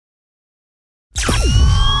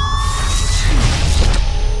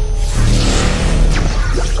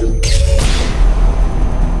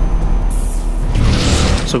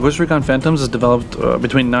So Ghost Recon Phantoms is developed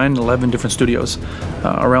between 9 and 11 different studios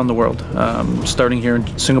around the world, starting here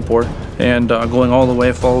in Singapore and going all the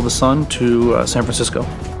way, follow the sun, to San Francisco.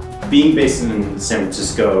 Being based in San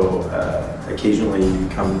Francisco, occasionally you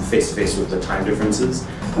come face to face with the time differences.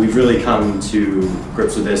 We've really come to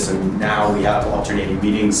grips with this, and now we have alternating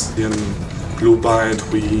meetings. In Blue Byte,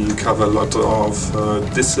 we cover a lot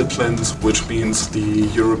of disciplines, which means the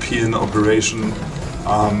European operation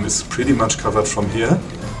is pretty much covered from here.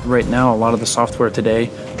 Right now, a lot of the software today,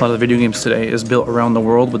 a lot of the video games today, is built around the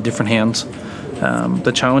world with different hands.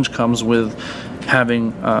 The challenge comes with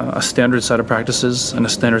having a standard set of practices and a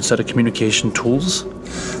standard set of communication tools.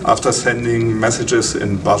 After sending messages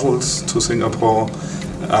in bottles to Singapore,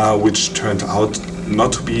 which turned out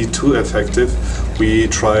not to be too effective, we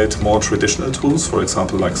tried more traditional tools, for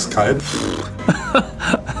example, like Skype.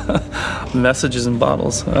 Messages in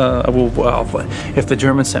bottles. Well, if the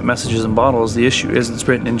Germans sent messages in bottles, the issue is it's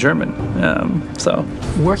written in German. So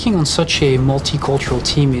working on such a multicultural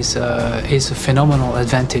team is a phenomenal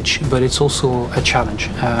advantage, but it's also a challenge.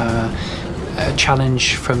 A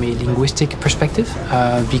challenge from a linguistic perspective,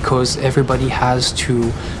 because everybody has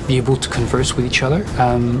to be able to converse with each other,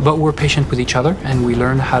 but we're patient with each other and we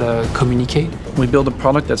learn how to communicate. We build a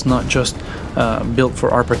product that's not just built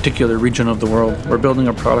for our particular region of the world. We're building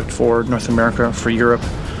a product for North America, for Europe,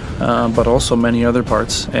 but also many other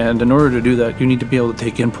parts. And in order to do that, you need to be able to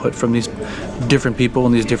take input from these different people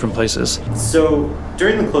in these different places. So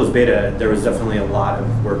during the closed beta, there was definitely a lot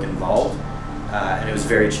of work involved. And it was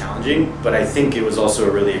very challenging, but I think it was also a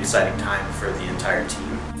really exciting time for the entire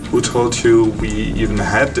team. Who told you we even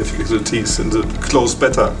had difficulties in the closed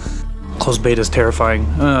beta? Closed beta is terrifying.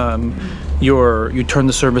 You turn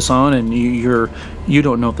the service on and you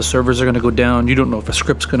don't know if the servers are going to go down. You don't know if a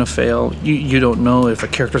script's going to fail. You don't know if a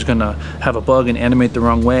character's going to have a bug and animate the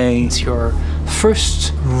wrong way. It's your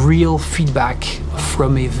first real feedback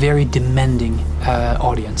from a very demanding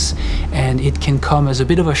audience, and it can come as a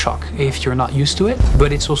bit of a shock if you're not used to it,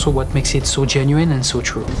 but it's also what makes it so genuine and so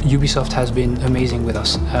true. Ubisoft has been amazing with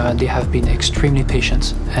us. They have been extremely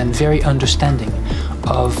patient and very understanding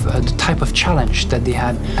of the type of challenge that they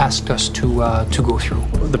had asked us to go through.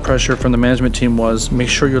 The pressure from the management team was make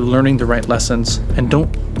sure you're learning the right lessons and don't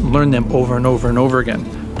learn them over and over and over again.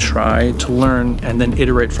 Try to learn and then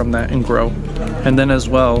iterate from that and grow. And then as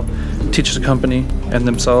well, teach the company and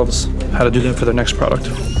themselves how to do that for their next product.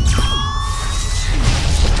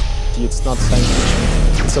 It's not science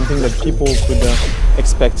fiction. It's something that people could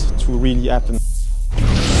expect to really happen.